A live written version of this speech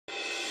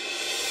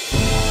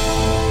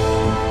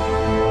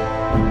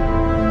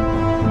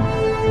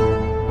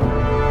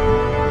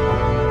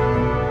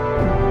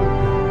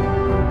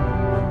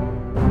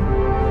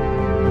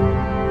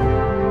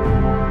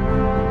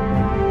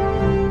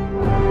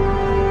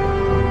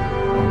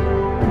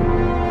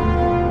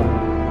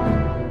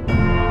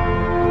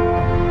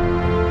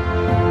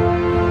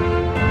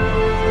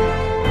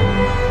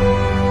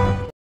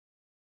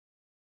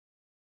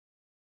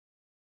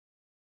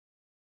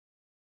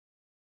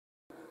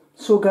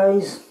So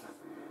guys,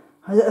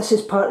 this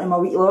is part of my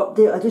weekly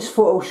update. I just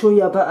thought I'll show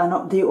you a bit of an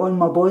update on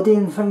my body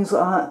and things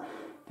like that,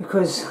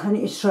 because I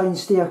need to try and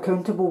stay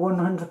accountable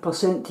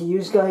 100% to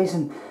you guys,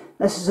 and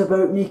this is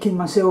about making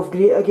myself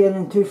great again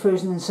in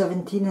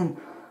 2017, and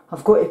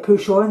I've got to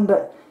push on.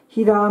 But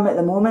here I am at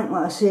the moment,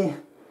 like I say,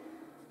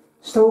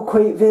 still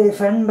quite very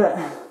thin, but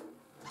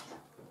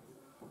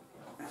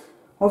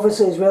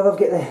obviously as well I've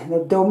got the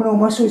abdominal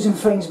muscles and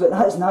things, but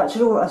that's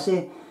natural, like I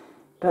say.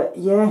 But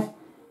yeah,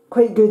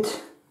 quite good,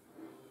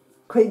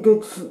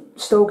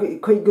 still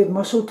get quite good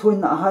muscle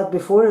tone that I had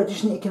before. I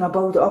just need to kind of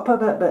build it up a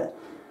bit, but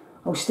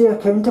I'll stay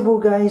accountable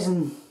guys,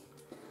 and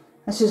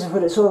this is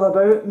what it's all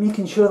about,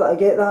 making sure that I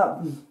get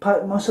that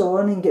packed muscle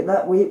on and get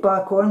that weight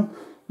back on,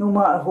 no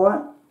matter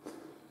what.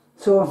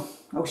 So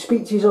I'll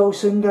speak to you all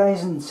soon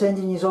guys, and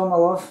sending you all my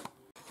love.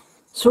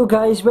 So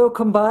guys,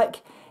 welcome back.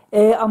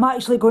 I'm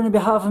actually going to be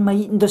having my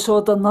eating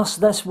disorder nurse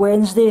this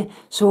Wednesday,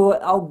 so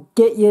I'll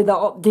get you the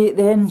update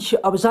then.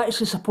 I was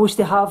actually supposed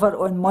to have her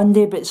on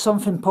Monday, but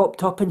something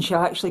popped up and she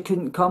actually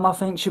couldn't come. I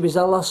think she was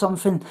ill or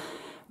something.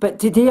 But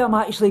today I'm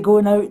actually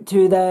going out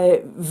to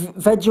the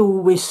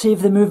Vigil with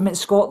Save the Movement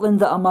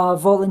Scotland that I'm a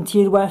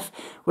volunteer with.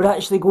 We're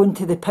actually going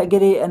to the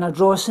piggery in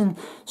Ardrossan,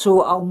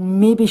 so I'll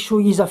maybe show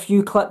you a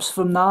few clips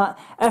from that.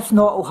 If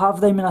not, I'll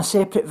have them in a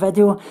separate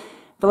video.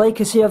 But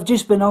like I say, I've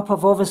just been up,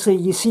 I've obviously,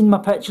 you've seen my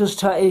pictures,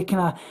 try to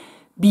kind of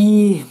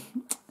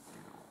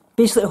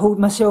basically hold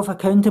myself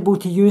accountable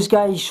to you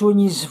guys, showing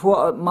you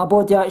what my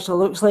body actually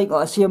looks like.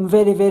 Like I say, I'm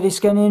very, very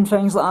skinny and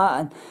things like that,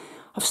 and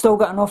I've still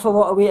got an awful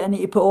lot of weight I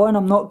need to put on.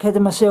 I'm not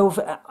kidding myself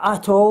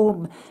at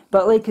all.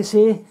 But like I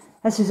say,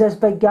 this is this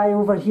big guy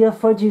over here.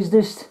 Fudgy's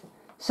just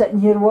sitting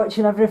here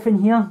watching everything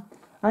here.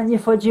 Aren't you,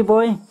 Fudgy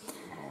boy?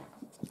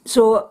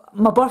 So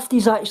my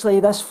birthday's actually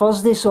this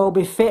Thursday, so I'll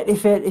be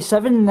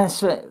 37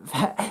 this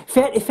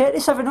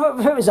 37,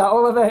 what was that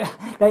all about?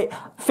 Right,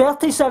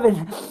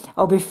 37.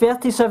 I'll be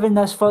 37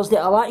 this Thursday.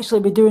 I'll actually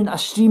be doing a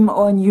stream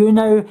on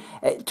YOUNOW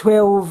at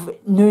 12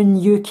 noon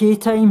UK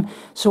time,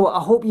 so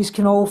I hope you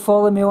can all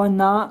follow me on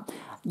that.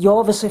 You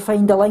obviously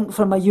find a link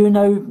for my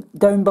YOUNOW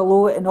down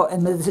below in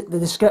the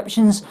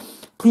descriptions.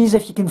 Please,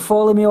 if you can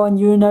follow me on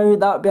YOUNOW,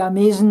 that would be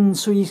amazing,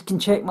 so you can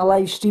check my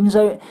live streams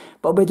out.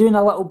 But I'll be doing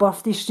a little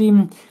birthday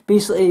stream,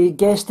 basically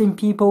guesting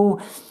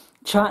people,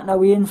 chatting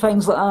away and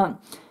things like that.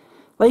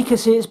 Like I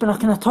say, it's been a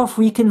kind of tough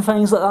week and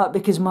things like that,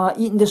 because my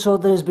eating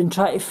disorder has been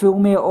trying to fool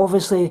me.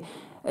 Obviously,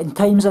 in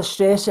times of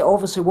stress, it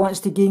obviously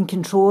wants to gain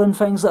control and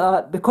things like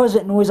that, because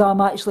it knows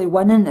I'm actually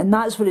winning, and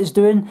that's what it's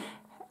doing.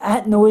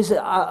 It knows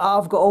that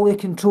I've got all the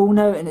control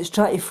now, and it's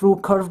trying to throw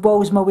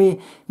curveballs my way,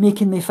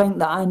 making me think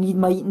that I need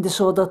my eating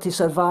disorder to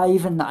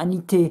survive, and that I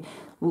need to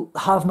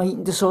have my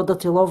eating disorder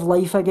to love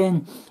life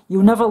again.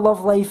 You'll never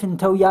love life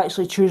until you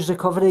actually choose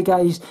recovery,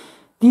 guys.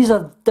 These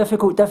are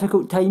difficult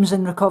times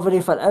in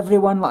recovery for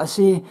everyone. Like I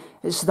say,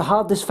 it's the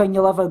hardest thing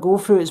you'll ever go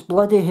through. It's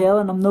bloody hell,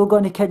 and I'm not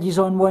going to kid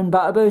you on one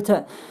bit about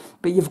it.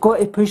 But you've got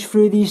to push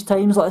through these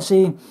times. Like I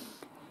say,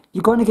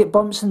 you're going to get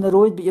bumps in the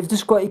road, but you've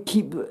just got to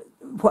keep,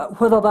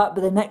 whether that be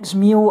the next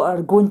meal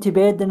or going to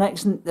bed the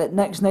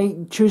next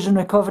night, choosing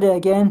recovery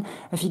again.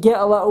 If you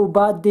get a little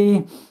bad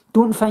day,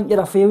 don't think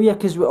you're a failure,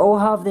 because we all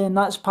have them.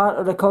 That's part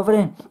of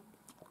recovery.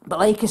 But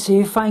like I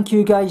say, thank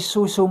you guys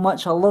so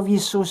much. I love you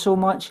so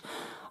much.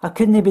 I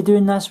couldn't be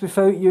doing this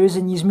without you,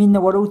 and you mean the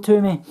world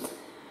to me.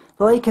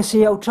 But like I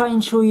say, I'll try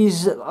and show you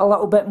a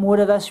little bit more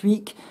of this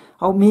week.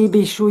 I'll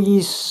maybe show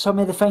you some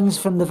of the things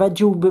from the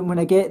Vigil when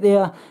I get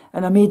there,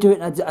 and I may do it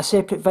in a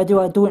separate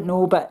video, I don't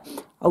know, but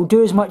I'll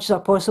do as much as I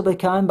possibly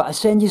can. But I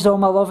send you all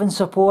my love and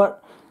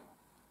support.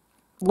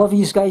 Love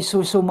you guys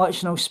so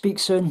much, and I'll speak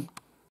soon.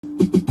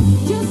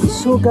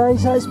 So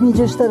guys, that's me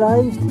just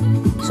arrived,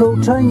 so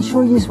I'll try and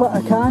show you what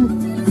I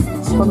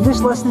can. So I'm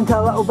just listening to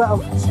a little bit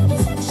of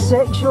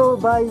Sexual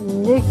by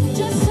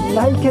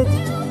Naked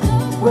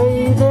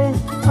Lady.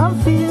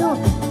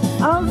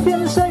 I'm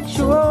feeling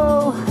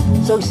sexual.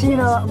 So I'll see you in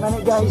a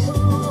minute, guys.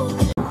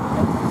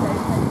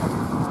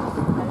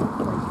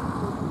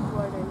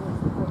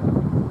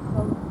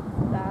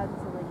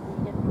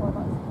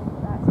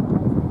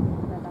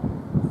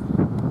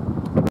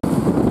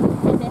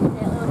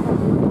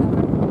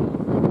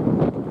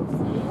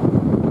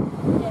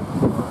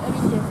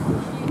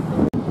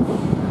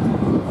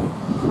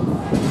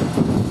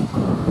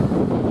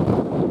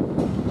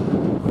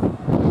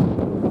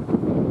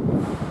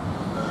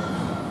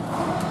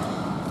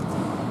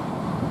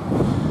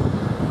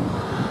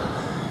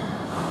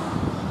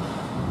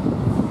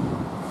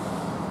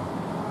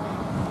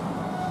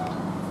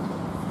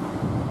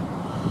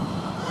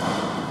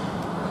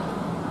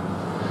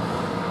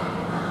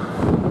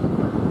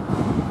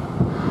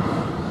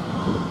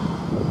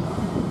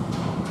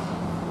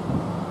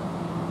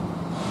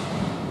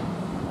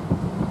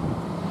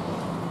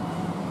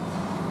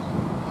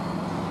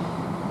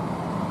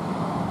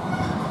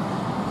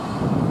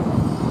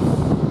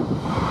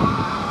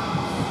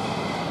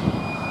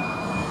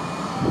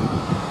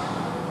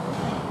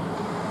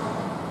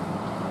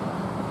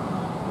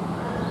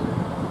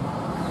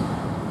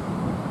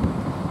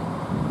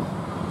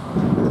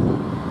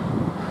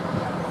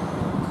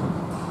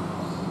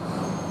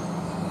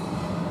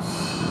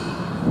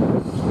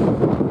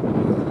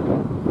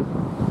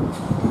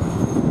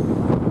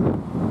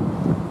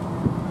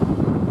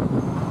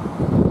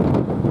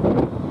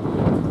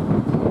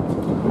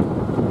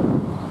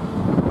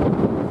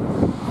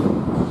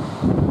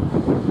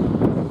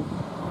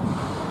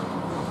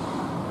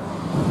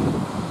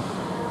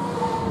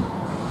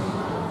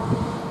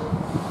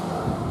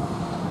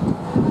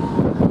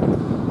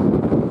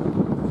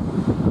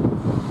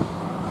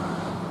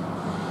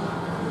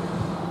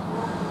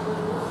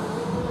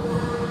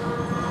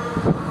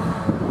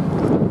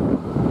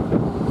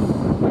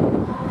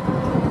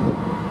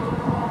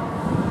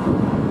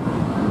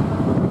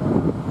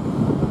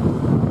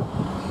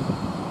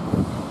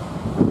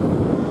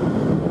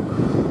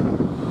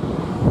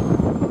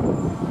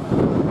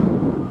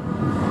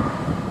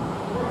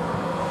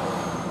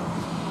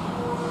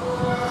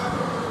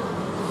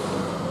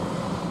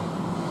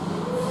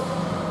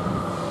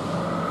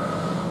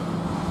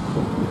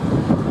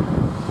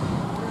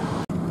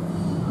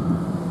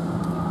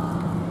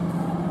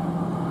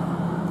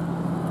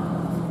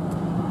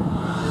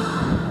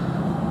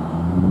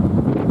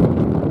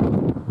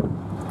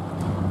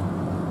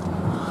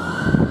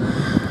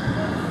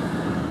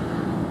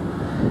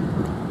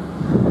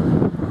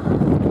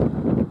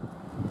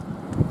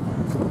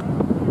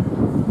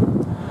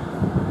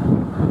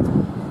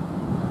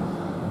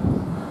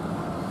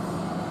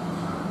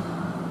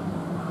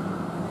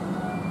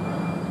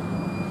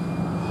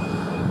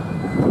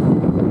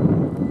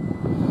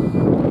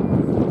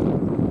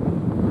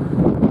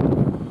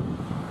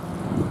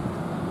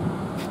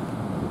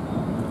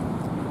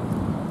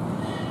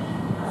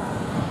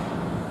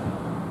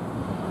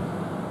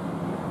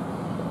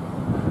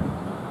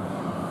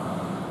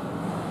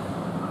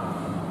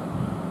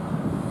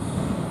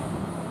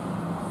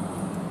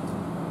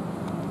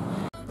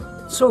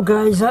 So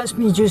guys, that's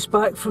me just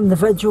back from the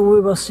Vigil we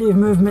were Save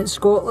Movement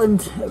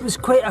Scotland. It was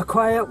quite a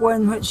quiet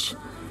one, which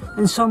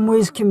in some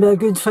ways can be a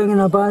good thing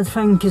and a bad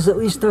thing, because at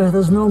least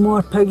there's no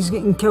more pigs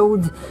getting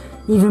killed,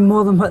 even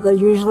more than what there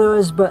usually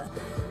is. But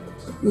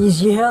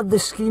you heard the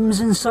screams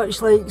and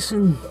such likes,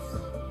 and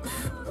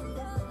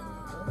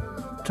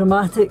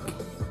dramatic.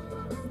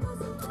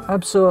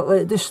 Absolutely,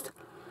 it just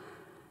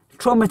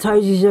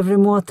traumatises you every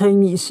more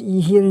time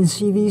you hear and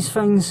see these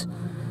things.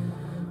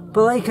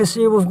 But like I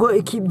say, we've got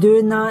to keep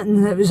doing that,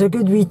 and it was a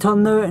good wee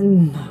turnout,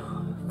 and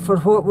for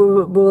what we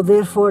were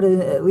there for,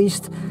 at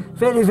least.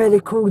 Very, very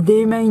cold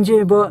day, mind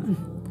you, but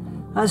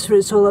that's what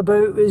it's all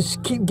about, is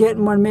keep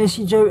getting our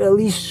message out, at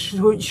least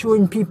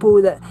showing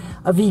people that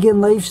a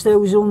vegan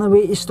lifestyle is the only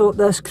way to stop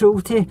this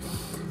cruelty.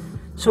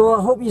 So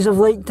I hope you have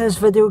liked this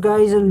video,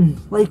 guys, and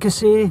like I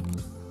say,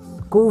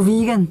 go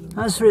vegan.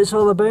 That's what it's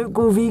all about,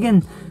 go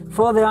vegan.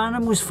 For the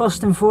animals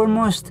first and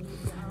foremost.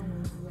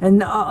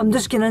 And I'm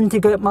just going in to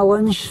get my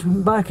lunch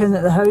back in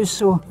at the house,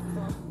 so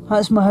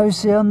that's my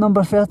house there,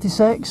 number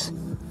 36.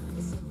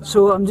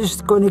 So I'm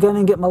just going to go in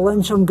and get my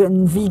lunch. I'm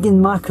getting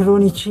vegan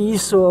macaroni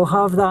cheese, so I'll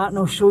have that and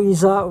I'll show you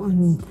that.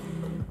 And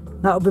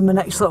that'll be my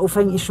next little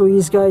thing to show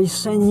you guys.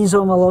 Send you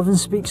all my love and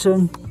speak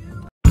soon.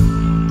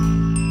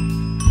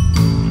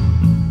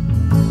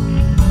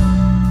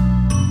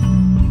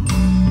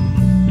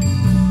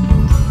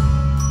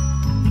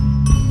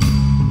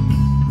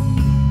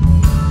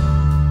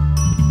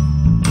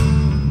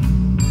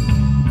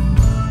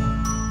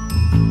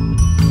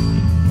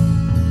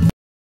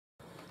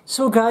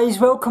 So guys,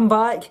 welcome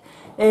back.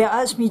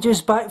 That's me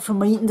just back from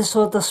my eating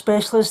disorder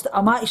specialist.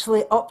 I'm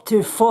actually up to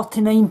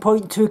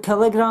 49.2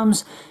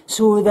 kilograms,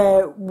 so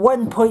the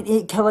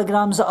 1.8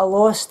 kilograms that I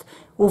lost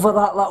over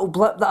that little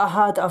blip that I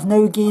had, I've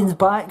now gained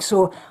back,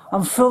 so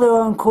I'm fully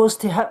on course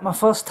to hit my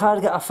first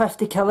target of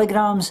 50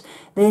 kilograms,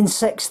 then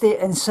 60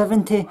 and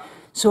 70.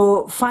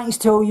 So thanks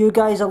to all you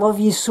guys, I love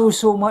you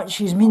so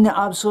much, you mean the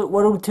absolute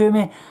world to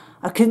me.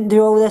 I couldn't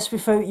do all this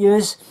without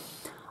yous.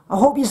 I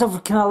hope you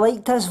have kind of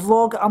liked this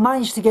vlog. I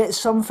managed to get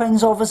some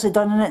things obviously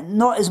done in it,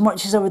 not as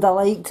much as I would have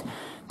liked,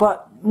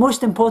 but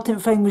most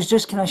important thing was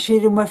just kind of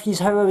sharing with you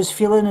how I was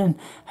feeling and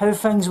how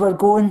things were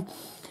going.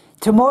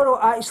 Tomorrow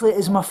actually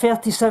is my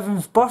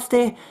 37th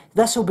birthday.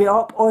 This will be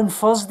up on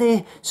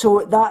Thursday,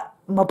 so that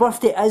my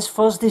birthday is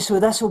Thursday, so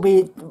this will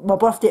be, my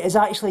birthday is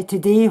actually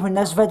today when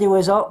this video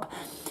is up.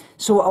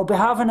 So I'll be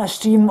having a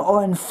stream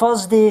on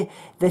Thursday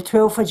the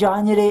 12th of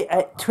January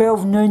at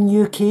 12 noon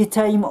UK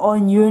time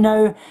on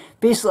YOUNOW.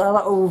 Basically a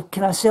little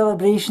kind of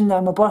celebration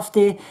of my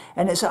birthday,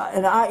 and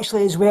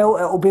actually as well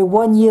it'll be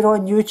 1 year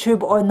on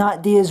YouTube on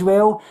that day as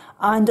well,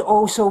 and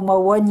also my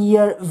 1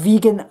 year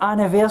vegan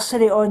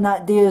anniversary on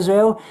that day as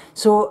well.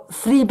 So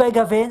 3 big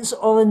events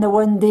all in the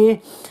one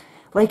day.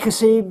 Like I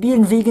say,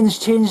 being vegan's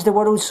changed the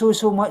world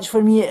so much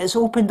for me. It's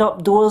opened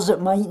up doors that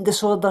my eating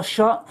disorder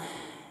shut.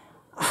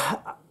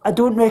 I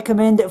don't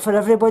recommend it for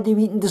everybody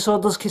with eating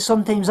disorders, because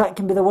sometimes that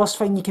can be the worst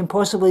thing you can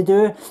possibly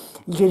do.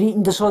 Your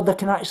eating disorder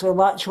can actually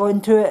latch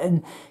onto it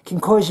and can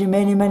cause you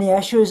many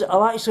issues.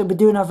 I'll actually be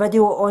doing a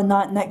video on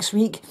that next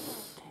week.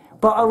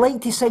 But I'd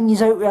like to sing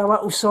you out with a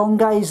little song,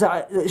 guys,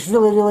 that's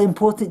really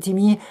important to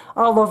me.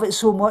 I love it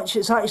so much.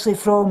 It's actually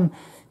from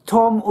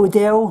Tom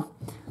Odell.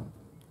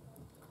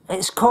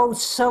 It's called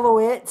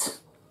Silhouette.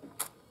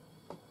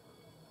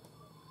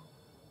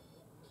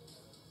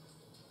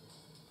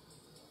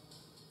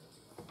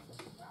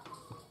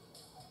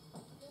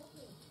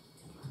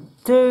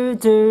 I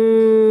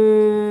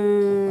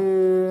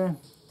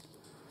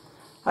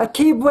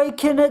keep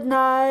waking at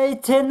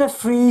night in the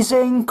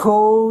freezing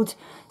cold,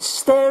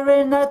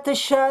 staring at the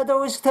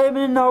shadows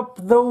climbing up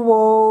the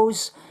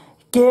walls,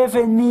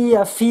 giving me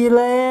a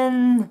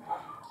feeling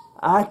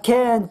I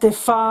can't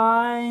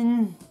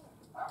define.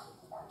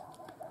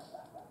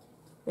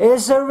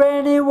 Is there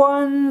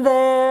anyone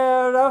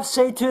there? I'll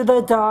say to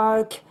the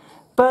dark,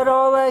 but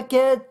all I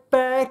get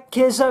back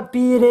is a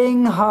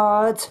beating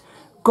heart,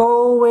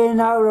 going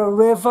out of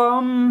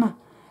rhythm,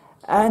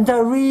 and I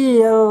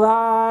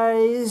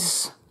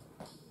realize,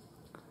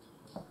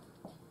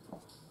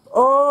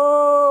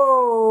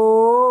 oh,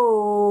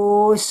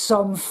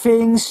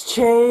 something's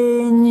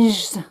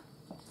changed.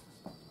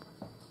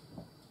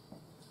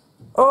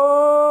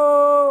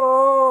 Oh,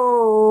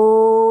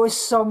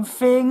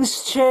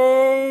 something's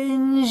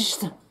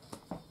changed.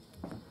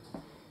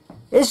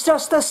 It's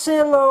just a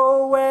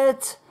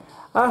silhouette,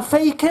 a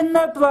fake in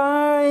the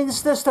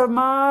blinds, just a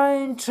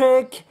mind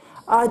trick.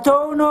 I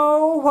don't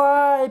know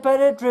why,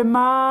 but it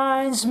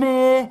reminds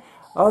me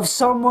of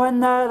someone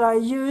that I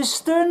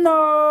used to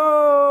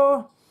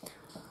know.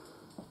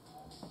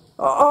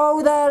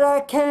 All that I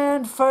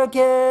can't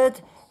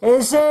forget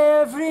is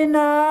every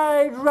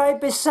night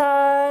right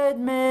beside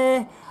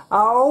me.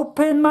 I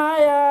open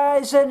my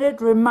eyes and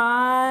it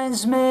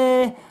reminds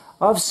me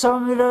of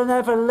someone that'll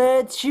never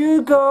let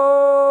you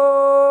go.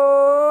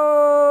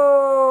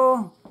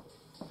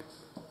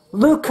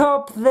 Look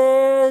up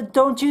there,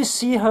 don't you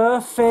see her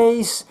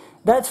face?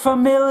 That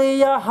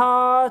familiar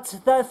heart,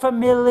 that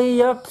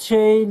familiar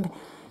shape.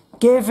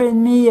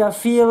 giving me a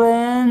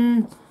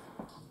feeling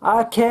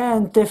I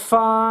can't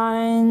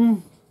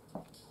define.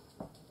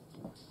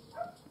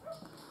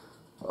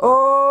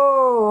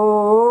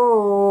 Oh,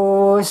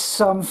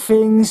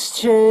 something's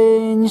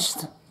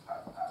changed.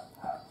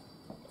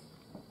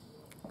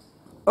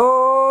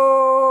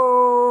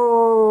 Oh,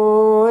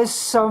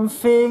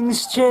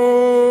 something's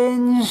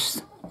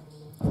changed.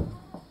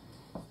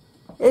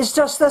 It's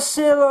just a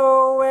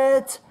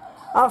silhouette,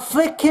 a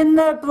flick in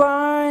the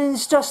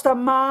blinds, just a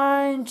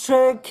mind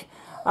trick.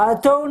 I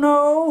don't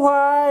know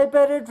why,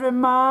 but it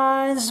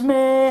reminds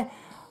me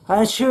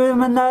of a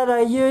human that I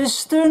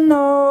used to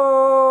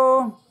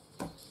know.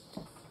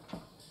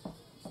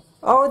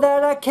 Oh,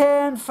 that I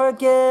can't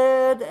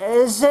forget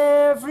is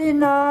every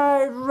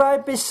night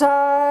right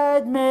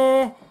beside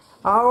me.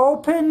 I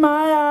open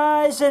my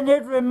eyes and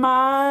it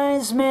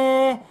reminds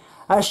me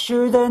I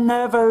should have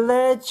never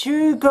let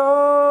you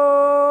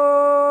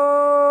go.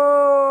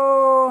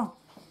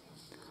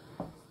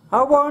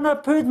 I wanna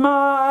put my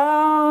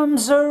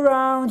arms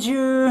around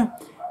you,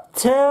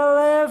 tell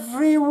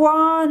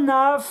everyone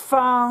I've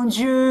found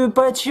you,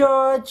 but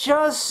you're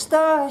just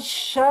a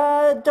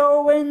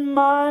shadow in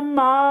my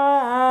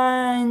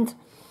mind.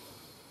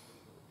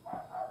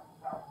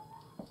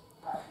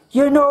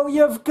 You know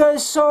you've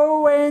got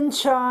so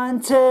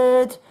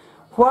enchanted,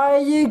 why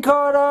you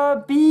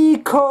gotta be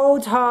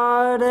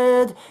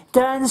cold-hearted,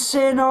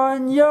 dancing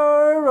on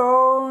your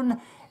own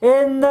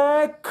in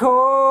the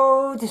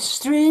cold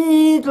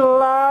street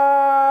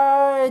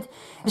light.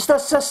 It's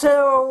just a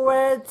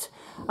silhouette,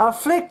 a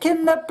flick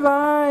in the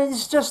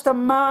blinds, just a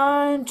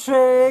mind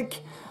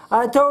trick.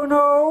 I don't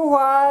know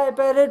why,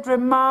 but it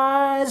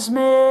reminds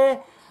me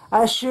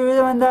I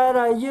should that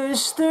I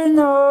used to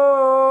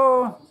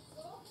know.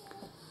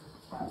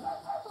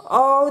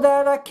 Oh,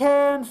 that I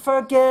can't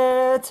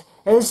forget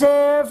is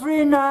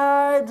every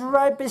night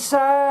right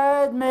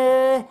beside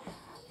me.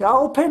 I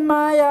open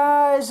my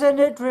eyes and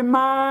it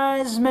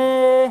reminds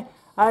me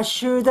I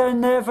should have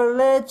never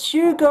let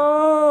you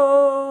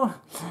go.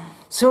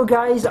 So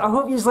guys, I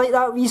hope you like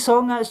that wee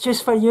song. That's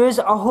just for you.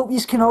 I hope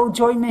you can all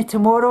join me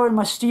tomorrow in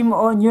my stream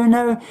on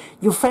YouNow.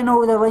 You'll find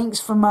all the links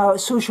from my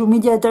social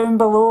media down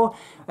below.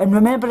 And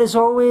remember, as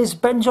always,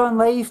 binge on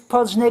life,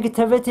 purge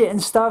negativity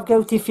and starve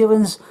guilty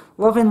feelings.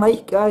 Love and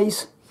light,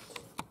 guys.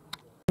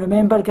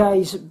 Remember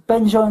guys,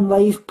 binge on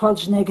life,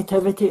 purge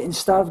negativity and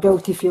starve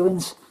guilty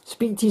feelings.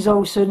 Speak to you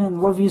all soon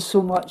and love you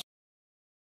so much.